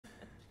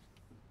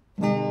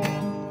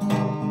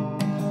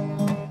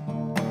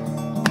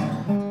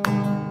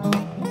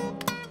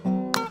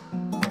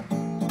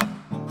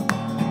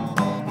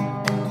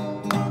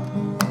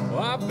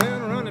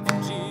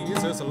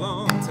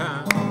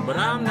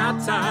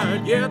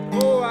tired yet.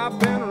 Oh, I've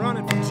been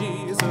running for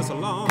Jesus a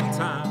long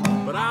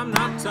time, but I'm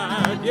not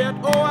tired yet.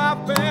 Oh,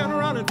 I've been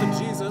running for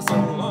Jesus a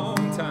long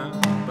time,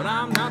 but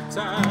I'm not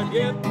tired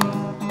yet.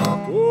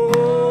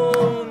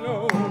 Oh,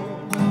 no,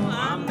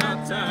 I'm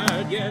not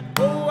tired yet.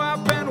 Oh,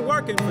 I've been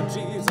working for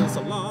Jesus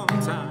a long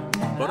time,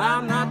 but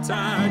I'm not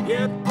tired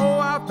yet. Oh,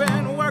 I've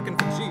been working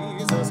for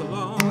Jesus a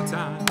long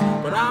time,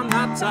 but I'm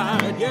not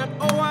tired yet.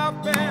 Oh,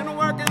 I've been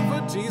working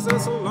for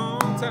Jesus a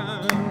long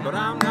time, but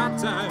I'm not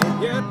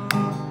tired yet.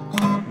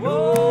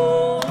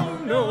 No,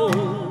 no,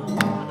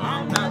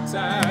 I'm not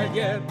tired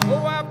yet.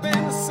 Oh, I've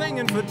been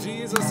singing for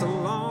Jesus a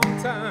long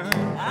time.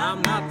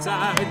 I'm not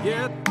tired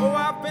yet. Oh,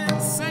 I've been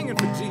singing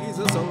for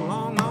Jesus a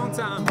long, long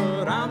time,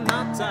 but I'm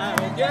not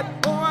tired yet.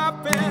 Oh,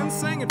 I've been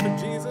singing for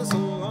Jesus a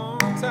long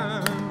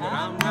time, but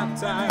I'm not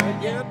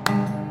tired yet.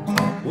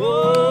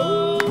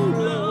 Whoa,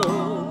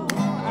 no,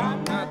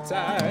 I'm not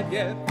tired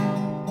yet.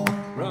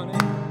 Running,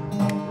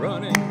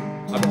 running,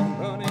 I've been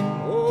running.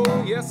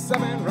 Oh, yes, I've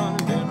been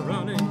running, been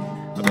running.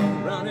 I've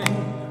been running,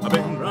 I've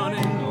been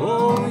running.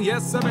 Oh,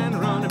 yes, I've been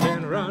running,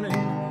 been running.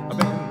 I've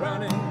been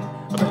running,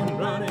 I've been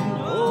running.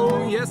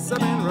 Oh, yes, I've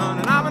been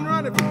running. I've been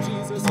running for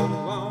Jesus a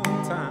long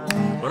time,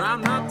 but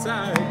I'm not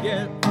tired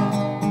yet.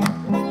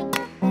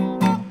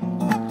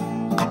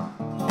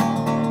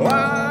 Oh,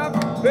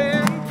 I've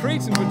been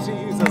preaching for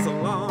Jesus a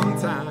long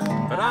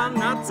time, but I'm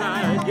not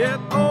tired yet.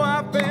 Oh,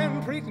 I've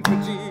been preaching for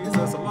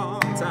Jesus a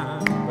long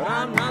time, but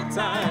I'm not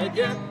tired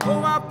yet.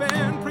 Oh, I've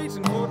been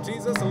preaching for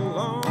Jesus a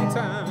long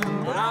time,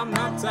 but I'm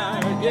not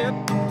tired yet.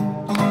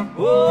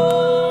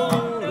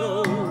 Oh,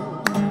 no,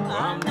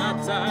 I'm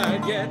not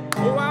tired yet.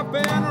 Oh, I've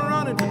been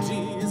running for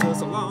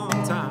Jesus a long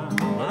time,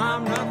 but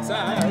I'm not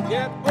tired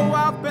yet. Oh,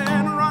 I've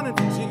been running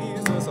for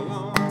Jesus a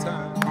long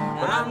time,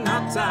 but I'm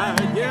not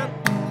tired yet.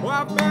 Oh,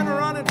 I've been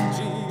running for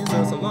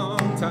Jesus a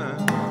long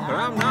time, but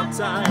I'm not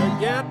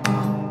tired yet.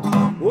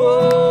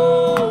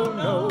 Whoa,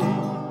 no,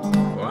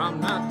 oh, I'm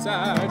not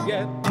tired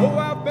yet. Oh,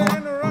 I've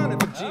been running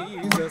for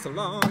Jesus a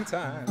long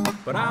time,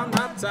 but I'm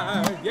not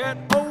tired yet.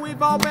 Oh,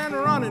 we've all been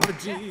running for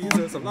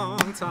Jesus a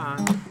long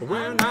time, but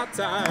we're not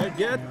tired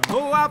yet.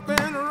 Oh, I've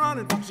been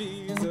running for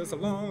Jesus a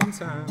long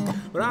time,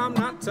 but I'm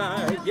not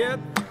tired yet.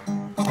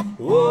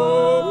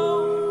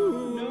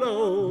 Whoa,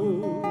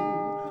 no,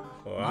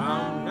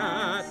 I'm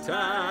not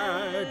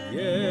tired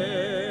yet.